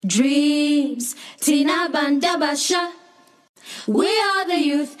Dreams, Tina Bandabasha. We are the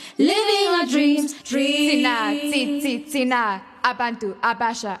youth, living our dreams. Dreams. Tina, abantu,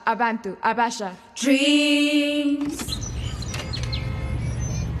 abasha. Dreams.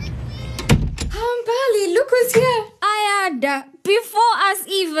 Bali, look who's here. Ayada, before us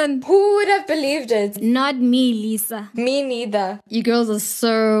even. Who would have believed it? Not me, Lisa. Me neither. You girls are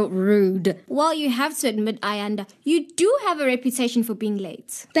so rude. Well, you have to admit, Ayanda, you do have a reputation for being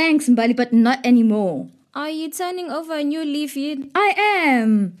late. Thanks, Mbali, but not anymore. Are you turning over a new leaf yet? I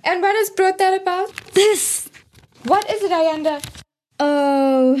am. And what has brought that about? This. What is it, Ayanda?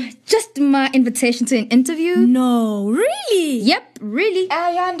 Oh, just my invitation to an interview. No, really? Yep, really.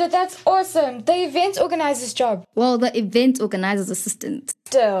 Ayanda, that's awesome. The event organizer's job. Well, the event organizer's assistant.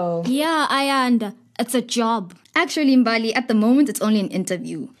 Still. Yeah, Ayanda, it's a job. Actually, Mbali, at the moment, it's only an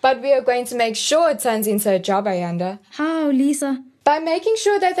interview. But we are going to make sure it turns into a job, Ayanda. How, Lisa? By making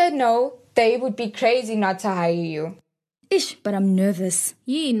sure that they know they would be crazy not to hire you. Ish, but I'm nervous.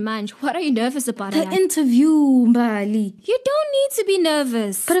 You in mind, what are you nervous about, The Ayanda? interview, Mbali. You don't need to be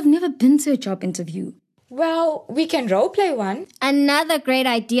nervous. But I've never been to a job interview. Well, we can roleplay one. Another great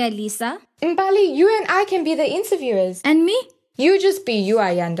idea, Lisa. Mbali, you and I can be the interviewers. And me? You just be you,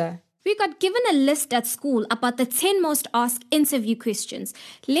 Ayanda. We got given a list at school about the 10 most asked interview questions.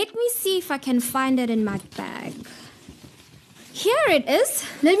 Let me see if I can find it in my bag. Here it is.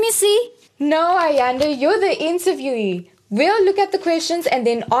 Let me see. No, Ayanda, you're the interviewee. We'll look at the questions and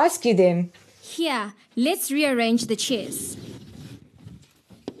then ask you them. Here, let's rearrange the chairs.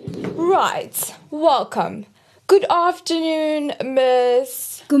 Right. Welcome. Good afternoon,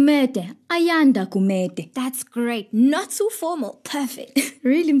 Miss. Kumete. Ayanda Kumete. That's great. Not too formal. Perfect.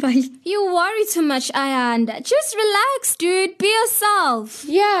 Really, Mbali? You worry too much, Ayanda. Just relax, dude. Be yourself.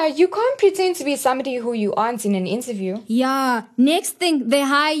 Yeah, you can't pretend to be somebody who you aren't in an interview. Yeah. Next thing, they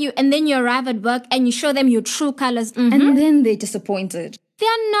hire you and then you arrive at work and you show them your true colors. And then they're disappointed.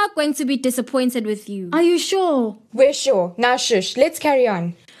 They're not going to be disappointed with you. Are you sure? We're sure. Now shush, let's carry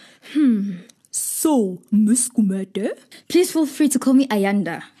on. So, Miss Kumete? Please feel free to call me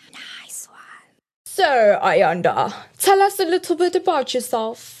Ayanda. Nice one. So, Ayanda, tell us a little bit about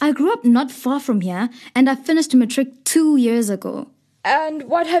yourself. I grew up not far from here, and I finished matric 2 years ago. And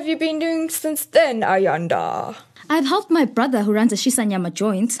what have you been doing since then, Ayanda? I've helped my brother who runs a Shisanyama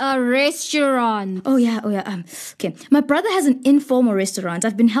joint. A restaurant. Oh yeah. Okay. My brother has an informal restaurant.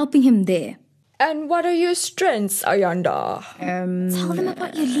 I've been helping him there. And what are your strengths, Ayanda? Tell them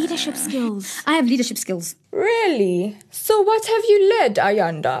about your leadership skills. I have leadership skills. Really? So what have you led,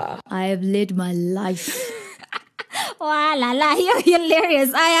 Ayanda? I have led my life. Wow, la la, you're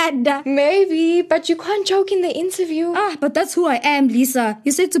hilarious, Ayanda. Maybe, but you can't joke in the interview. But that's who I am, Lisa.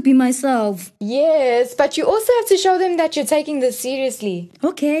 You said to be myself. Yes, but you also have to show them that you're taking this seriously.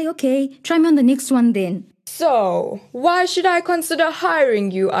 Okay. Try me on the next one then. So, why should I consider hiring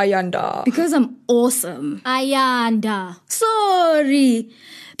you, Ayanda? Because I'm awesome. Ayanda. Sorry.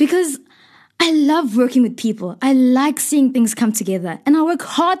 Because I love working with people. I like seeing things come together. And I work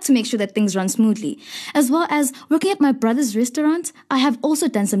hard to make sure that things run smoothly. As well as working at my brother's restaurant, I have also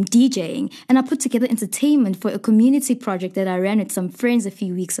done some DJing. And I put together entertainment for a community project that I ran with some friends a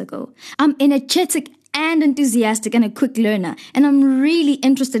few weeks ago. I'm energetic and enthusiastic and a quick learner. And I'm really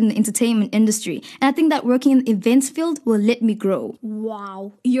interested in the entertainment industry. And I think that working in the events field will let me grow.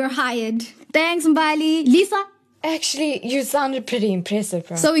 Wow, you're hired. Thanks, Mbali. Lisa? Actually, you sounded pretty impressive,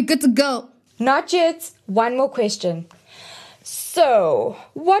 bro. So we're good to go. Not yet. One more question. So,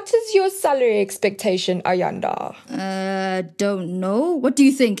 what is your salary expectation, Ayanda? Don't know. What do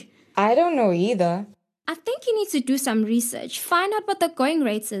you think? I don't know either. I think you need to do some research. Find out what the going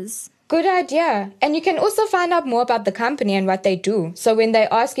rate is. Good idea. And you can also find out more about the company and what they do. So when they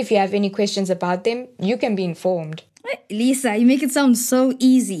ask if you have any questions about them, you can be informed. Lisa, you make it sound so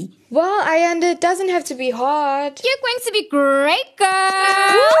easy. Well, Ayanda, it doesn't have to be hard. You're going to be great,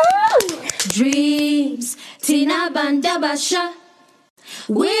 girl. Dreams, Tina Bandabasha.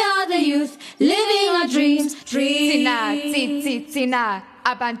 We are the youth, living our dreams. Dreams. Tina,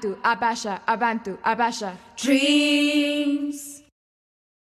 abantu, abasha. Dreams.